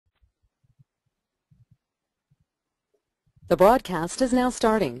The broadcast is now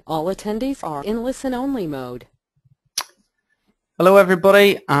starting. All attendees are in listen-only mode. Hello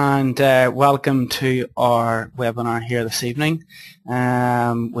everybody, and welcome to our webinar here this evening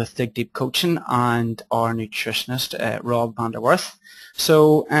with Dig Deep Coaching and our nutritionist Rob van der Werf.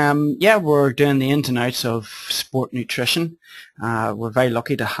 So yeah, we're doing the ins and outs of sport nutrition. We're very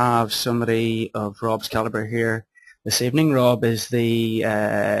lucky to have somebody of Rob's caliber here this evening. Rob is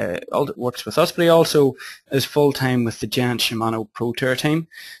works with us, but he also is full-time with the Giant Shimano Pro Tour team,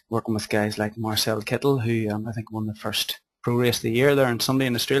 working with guys like Marcel Kittel, who I think won the first Pro Race of the Year there on Sunday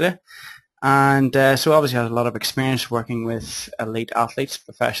in Australia. And so obviously has a lot of experience working with elite athletes,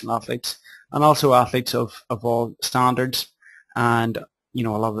 professional athletes, and also athletes of all standards. And you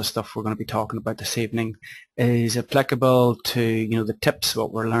know, a lot of the stuff we're going to be talking about this evening is applicable to, you know, the tips,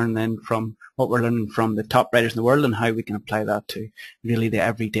 what we're learning from the top riders in the world, and how we can apply that to really the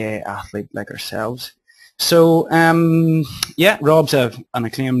everyday athlete like ourselves. So yeah, Rob's an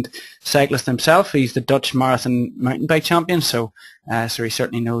acclaimed cyclist himself. He's the Dutch marathon mountain bike champion, so so he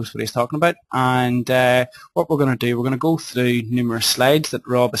certainly knows what he's talking about. And what we're going to do, we're going to go through numerous slides that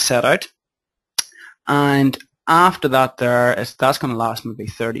Rob has set out, and after that that's going to last maybe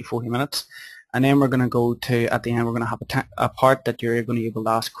 30-40 minutes, and then we're going to go to, at the end, we're going to have a part that you're going to be able to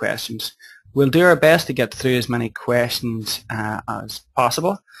ask questions. We'll do our best to get through as many questions as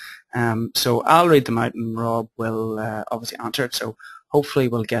possible. So I'll read them out and Rob will obviously answer it. So hopefully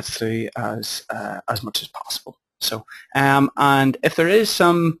we'll get through as much as possible. So and if there is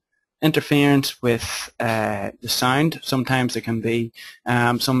some interference with the sound, sometimes there can be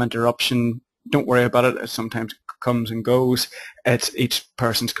some interruption. Don't worry about it. It sometimes comes and goes. It's each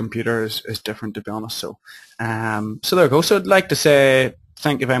person's computer is different, to be honest. So so there we go. So I'd like to say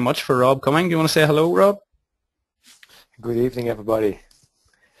thank you very much for Rob coming. Do you want to say hello, Rob? Good evening, everybody.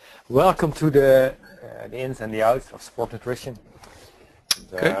 Welcome to the ins and the outs of sport nutrition.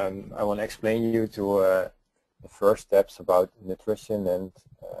 Okay. I want to explain you to the first steps about nutrition and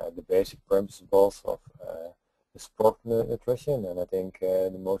the basic principles of the sport nutrition. And I think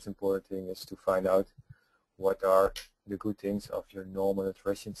the most important thing is to find out what are the good things of your normal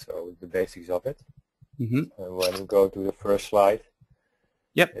nutrition, so the basics of it. Mm-hmm. And when we go to the first slide,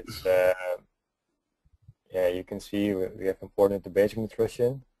 yep, it's yeah, you can see we have important the basic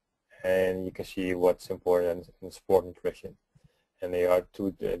nutrition, and you can see what's important in sport nutrition, and they are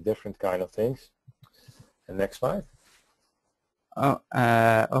two different kind of things. And next slide. Oh,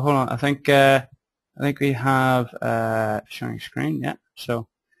 hold on. I think we have showing screen. Yeah. So.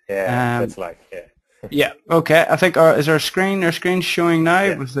 Yeah, that's like yeah. Yeah. Okay. I think is our screen showing now?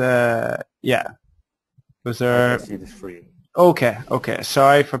 Yeah. Was yeah. Was there? I can see the screen. Okay. Okay.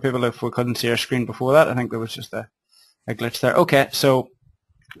 Sorry for people if we couldn't see our screen before that. I think there was just a glitch there. Okay. So.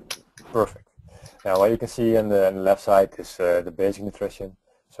 Perfect. Now what you can see on the left side is the basic nutrition.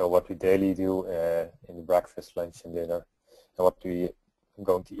 So what we daily do in the breakfast, lunch and dinner, and what we are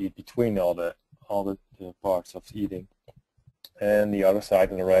going to eat between all the parts of eating. And the other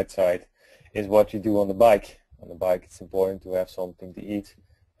side, on the right side, is what you do on the bike. On the bike it's important to have something to eat,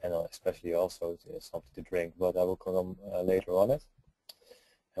 and especially also something to drink, but I will come later on it.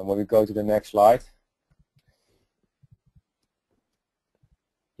 And when we go to the next slide,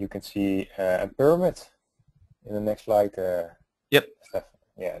 you can see a pyramid in the next slide. Yep.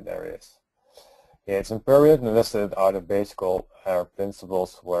 Yeah, there it is. Yeah, it's a pyramid, and this are the basic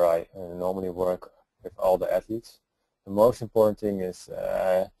principles where I normally work with all the athletes. The most important thing is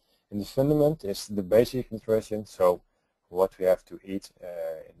in the fundament is the basic nutrition, so what we have to eat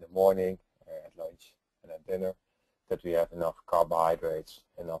in the morning, at lunch and at dinner, that we have enough carbohydrates,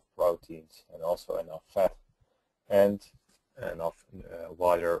 enough proteins, and also enough fat, and enough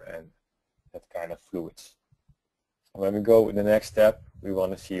water and that kind of fluids. When we go to the next step, we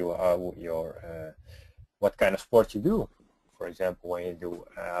want to see how your what kind of sport you do. For example, when you do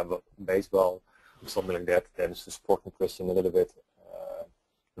baseball or something like that, then it's the sport nutrition a little bit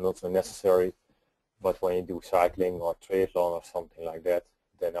not so necessary. But when you do cycling or triathlon or something like that,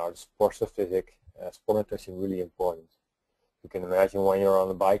 then our sport specific sport nutrition really important. You can imagine when you're on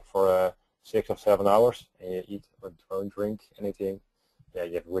the bike for 6 or 7 hours and you eat or don't drink anything, yeah,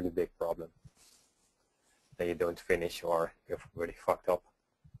 you have a really big problem. Then you don't finish or you're really fucked up.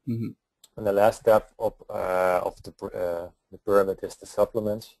 Mm-hmm. And the last step of the pyramid is the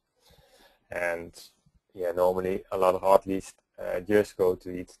supplements. And yeah, normally a lot of athletes just go to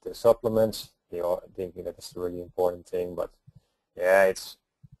eat the supplements. They are thinking that it's a really important thing, but yeah, it's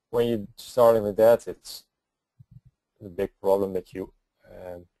when you're starting with that, it's a big problem that you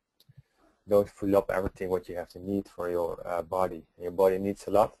don't fill up everything what you have to need for your body. And your body needs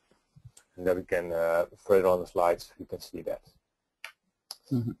a lot, And then we can, further on the slides, you can see that.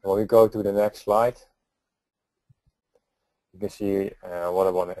 When we go to the next slide, you can see what I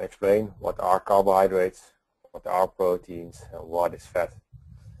want to explain, what are carbohydrates, what are proteins, and what is fat.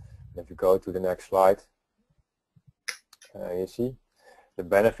 And if you go to the next slide, you see the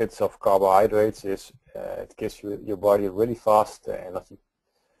benefits of carbohydrates is it gives your body really fast energy.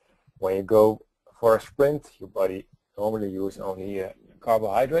 When you go for a sprint, your body normally uses only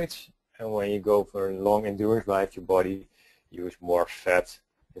carbohydrates, and when you go for a long endurance ride, your body uses more fat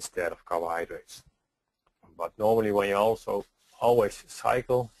instead of carbohydrates. But normally when you also always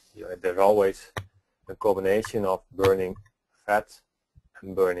cycle, there's always a combination of burning fat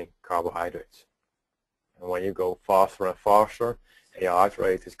and burning carbohydrates. And when you go faster and faster, and your heart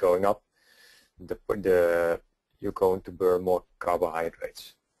rate is going up, you're going to burn more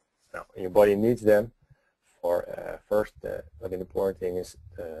carbohydrates. Now, your body needs them for first. But an important thing is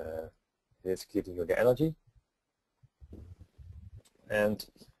it's giving you the energy, and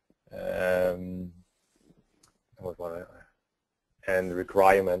the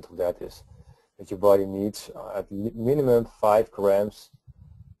requirement of that is that your body needs at minimum 5 grams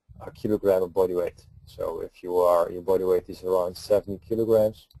a kilogram of body weight. So if your body weight is around 70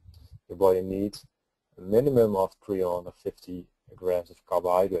 kilograms, your body needs a minimum of 350 grams of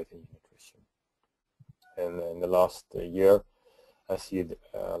carbohydrate in your nutrition. And in the last year, I see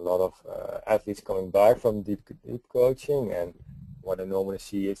a lot of athletes coming back from deep coaching, and what I normally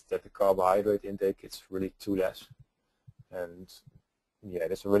see is that the carbohydrate intake is really too less. And yeah,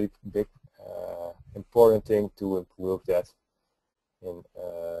 that's a really big, important thing to improve that in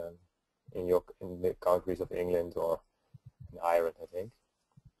the countries of England or in Ireland, I think.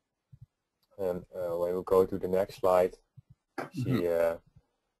 And when we go to the next slide,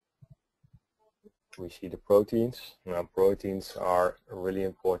 we see the proteins. Now, proteins are really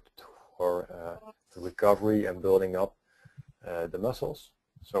important for the recovery and building up the muscles.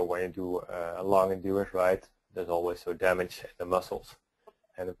 So when you do a long endurance ride, there's always some damage in the muscles,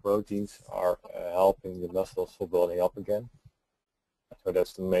 and the proteins are helping the muscles for building up again. So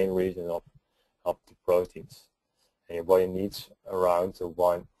that's the main reason of the proteins. And your body needs around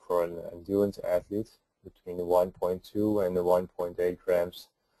one for an endurance athlete between the 1.2 and the 1.8 grams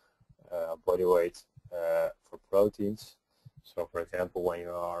body weight for proteins. So for example, when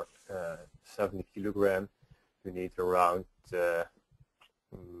you are 70 kilograms, you need around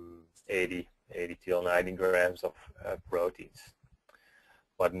 80 till 90 grams of proteins.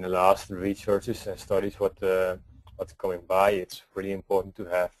 But in the last researches and studies what's coming by, it's really important to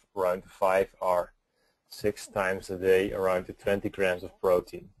have around 5 or 6 times a day around 20 grams of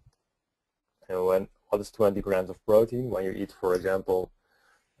protein. And what is 20 grams of protein? When you eat, for example,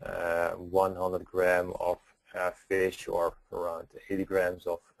 100 grams of fish or around 80 grams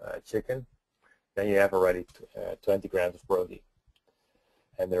of chicken, then you have already 20 grams of protein.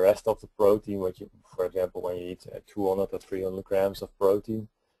 And the rest of the protein, which for example, when you eat 200 or 300 grams of protein,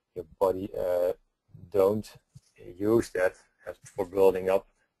 your body don't use that for building up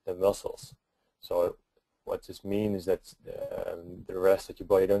the muscles. So what this means is that the rest of your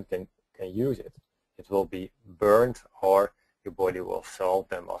body can use it. It will be burned, or your body will sell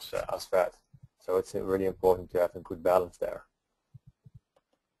them as fat. So it's really important to have a good balance there.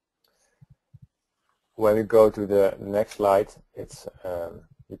 When we go to the next slide, it's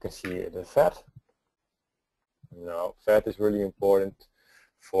you can see the fat. Now, fat is really important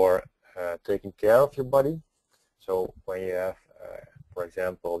for taking care of your body. So when you have, for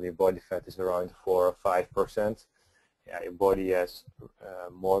example, your body fat is around 4 or 5%, yeah, your body has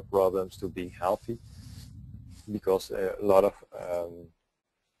more problems to be healthy, because a lot of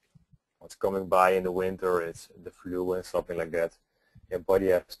what's coming by in the winter is the flu and something like that. Your body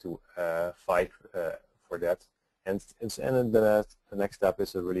has to fight for that. And the next step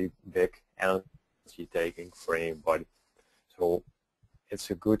is a really big energy taking for your body. So it's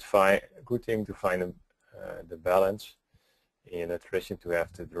a good thing to find the balance in nutrition, to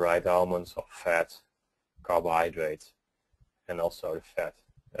have the right amounts of fat, carbohydrates, and also the fat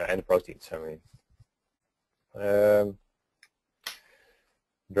and the proteins. I mean, the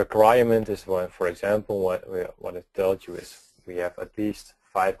requirement is, when, for example, what I told you is we have at least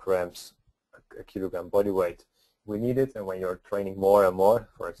 5 grams a kilogram body weight. We need it, and when you're training more and more,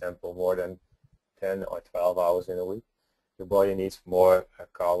 for example, more than 10 or 12 hours in a week, your body needs more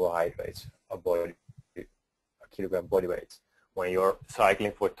carbohydrates, a kilogram body weight. When you're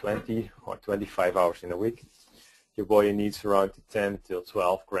cycling for 20 or 25 hours in a week, your body needs around 10 till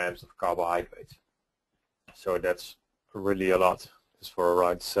 12 grams of carbohydrates. So that's really a lot. It's for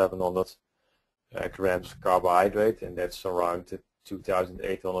around 700 grams carbohydrate, and that's around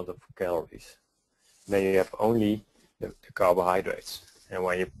 2,800 of calories. Then you have only the carbohydrates. And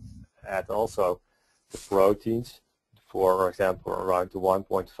when you add also the proteins, for example, around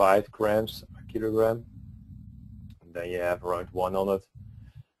 1.5 grams per kilogram, then you have around 100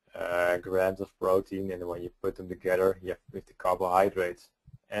 grams of protein, and when you put them together, you have with the carbohydrates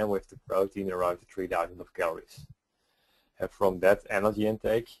and with the protein around 3,000 of calories. And from that energy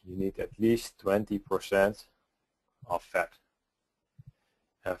intake, you need at least 20% of fat.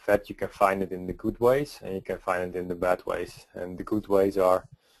 And fat, you can find it in the good ways and you can find it in the bad ways. And the good ways are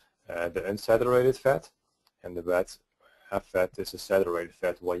the unsaturated fat, and the bad fat is a saturated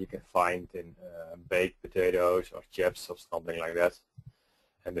fat, what you can find in baked potatoes or chips or something like that.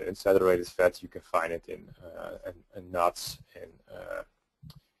 And the unsaturated fats, you can find it in nuts,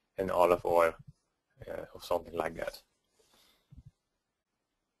 in olive oil or something like that.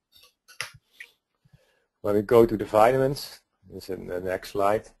 When we go to the vitamins, this is in the next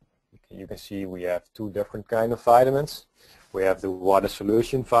slide, you can see we have two different kind of vitamins. We have the water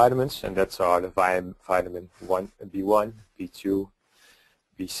solution vitamins, and that's are the vitamin B1, B2,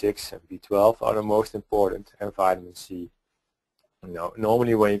 B6 and B12 are the most important, and vitamin C.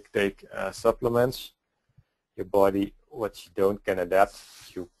 Normally when you take supplements, your body, what you don't can adapt,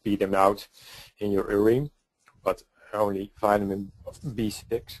 you pee them out in your urine, but only vitamin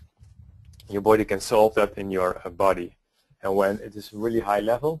B6, your body can solve that in your body. And when it is really high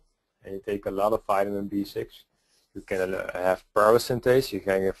level and you take a lot of vitamin B6, you can have parasyntase, you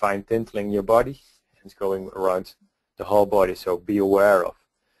can find tingling in your body, and it's going around the whole body, so be aware of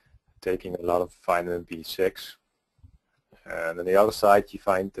taking a lot of vitamin B6. And on the other side you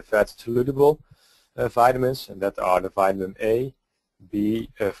find the fat soluble vitamins, and that are the vitamin A,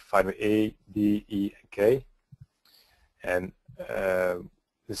 vitamin A, D, E and K. And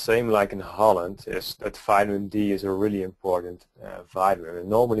the same like in Holland is that vitamin D is a really important vitamin, and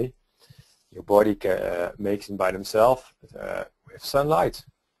normally your body makes it by themselves with sunlight,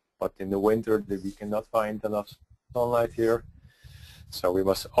 but in the winter we cannot find enough sunlight here, so we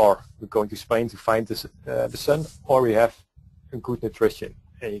must, or we're going to Spain to find the sun, or we have a good nutrition.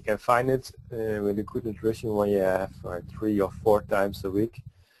 And you can find it with a good nutrition when you have 3 or 4 times a week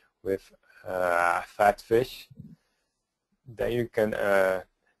with fat fish. Then you can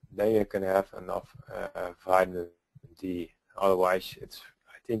have enough vitamin D. Otherwise,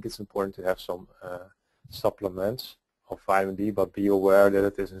 I think it's important to have some supplements of vitamin D, but be aware that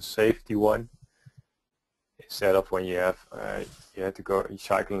it is a safety one. Instead of when you have to go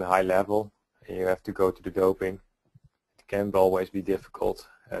cycle in a high level and you have to go to the doping, it can always be difficult,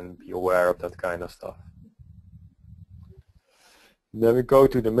 and be aware of that kind of stuff. Then we go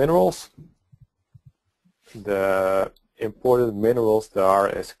to the minerals. The important minerals there are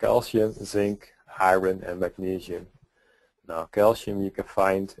is calcium, zinc, iron and magnesium. Now calcium you can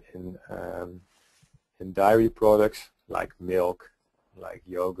find in dairy products like milk, like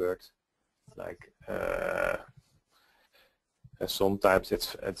yogurt, like sometimes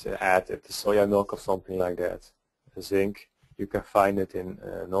it's added to soya milk or something like that. Zinc you can find it in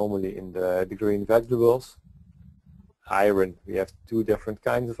normally in the green vegetables. Iron, we have 2 different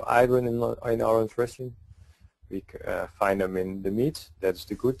kinds of iron in our nutrition. We find them in the meat, that's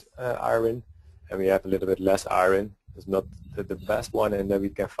the good iron, and we have a little bit less iron, it's not the best one, and then we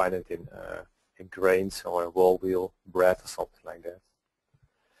can find it in grains or whole wheat bread or something like that.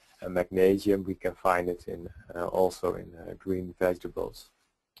 And magnesium, we can find it in also in green vegetables.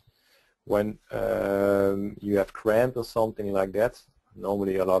 When you have cramp or something like that,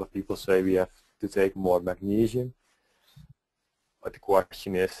 normally a lot of people say we have to take more magnesium, but the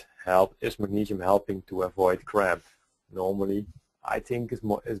question is, is magnesium helping to avoid cramp? Normally, I think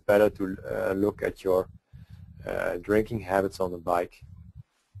it's better to look at your drinking habits on the bike.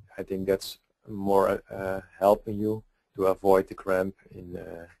 I think that's more helping you to avoid the cramp in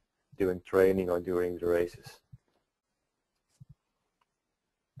doing training or during the races.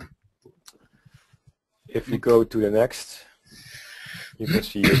 If you go to the next, you can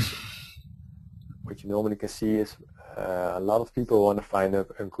see it. What you normally can see is a lot of people want to find a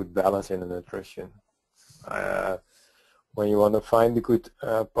good balance in the nutrition. When you want to find a good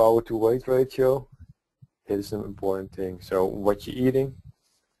power to weight ratio, it is an important thing. So what you're eating,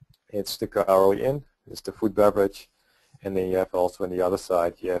 it's the calorie in, it's the food beverage, and then you have also on the other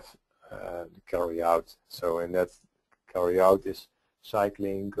side you have the calorie out. So in that calorie out is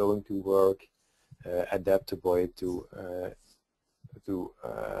cycling, going to work, adaptable to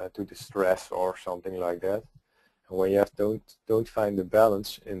the stress or something like that. And when you don't find the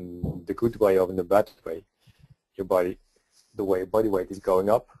balance in the good way or in the bad way, your body weight is going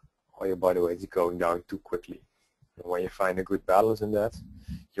up or your body weight is going down too quickly. And when you find a good balance in that,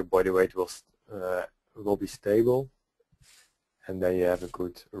 your body weight will be stable, and then you have a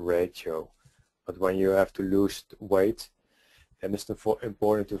good ratio. But when you have to lose weight, then it's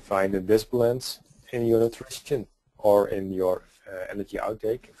important to find a disbalance in your nutrition or in your energy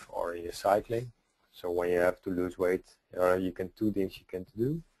outtake or in your cycling. So when you have to lose weight, you can two things you can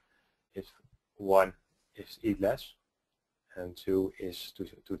do. One is eat less, and two is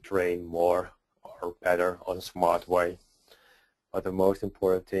to train more or better on a smart way. But the most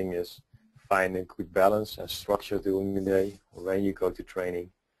important thing is find a good balance and structure during the day. When you go to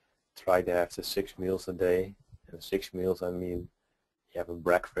training, try to have the 6 meals a day. And 6 meals, I mean, you have a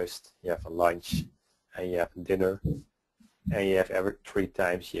breakfast, you have a lunch, and you have a dinner, and you have every 3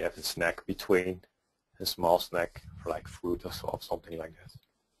 times you have a snack between, a small snack for like fruit or something like that.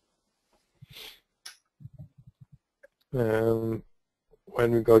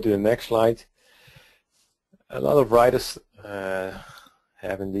 When we go to the next slide, a lot of riders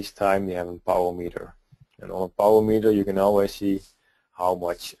have in this time, they have a power meter. And on a power meter you can always see how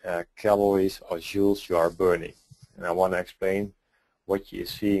much calories or joules you are burning. And I want to explain what you're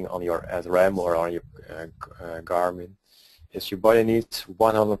seeing on your SRAM or on your Garmin is your body needs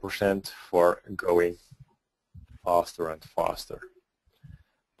 100% for going faster and faster.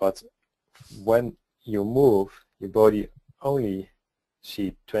 But when you move, your body only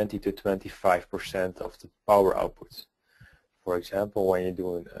see 20 to 25% of the power output. For example, when you're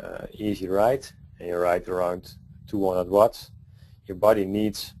doing an easy ride and you ride around 200 watts, your body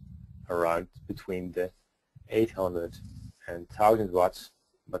needs around between the 800 and 1000 watts,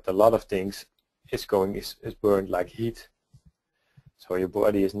 but a lot of things is burned like heat. So your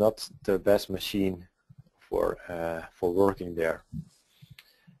body is not the best machine for working there.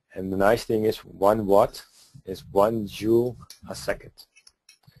 And the nice thing is 1 watt is 1 joule a second.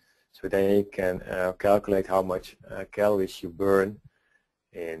 So then you can calculate how much calories you burn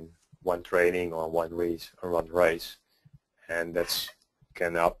in one training or one race, and that's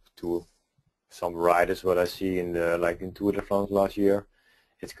can up to some riders. What I see in like in Tour de France last year,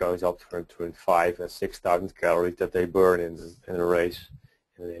 it goes up to between 5,000 and 6,000 calories that they burn in a race,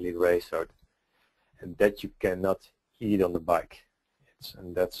 in an elite race. So, and that you cannot eat on the bike,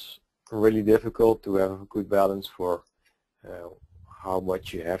 and that's really difficult to have a good balance for how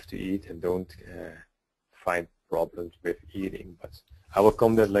much you have to eat, and don't find problems with eating. But I will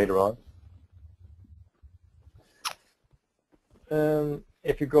come to that later on.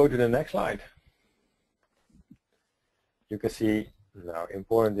 If you go to the next slide, you can see now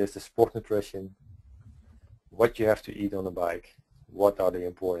important is the sport nutrition, what you have to eat on the bike, what are the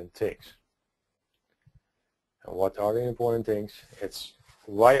important things. And what are the important things? It's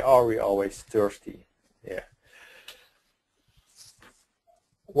why are we always thirsty? Yeah.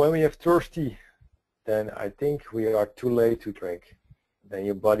 When we have thirsty, then I think we are too late to drink. Then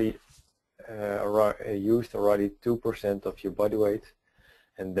your body used already 2% of your body weight,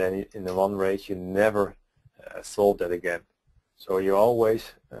 and then in the one race you never solve that again. So you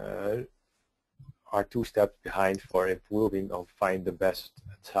always are 2 steps behind for improving or find the best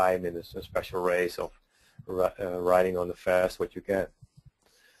time in a special race of riding on the fast what you can.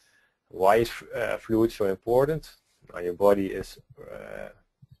 Why is fluid so important? Your body is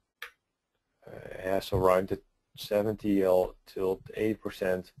has around 70 till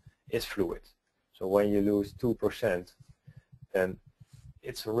 80% is fluid. So when you lose 2%, then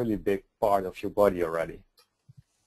it's a really big part of your body already.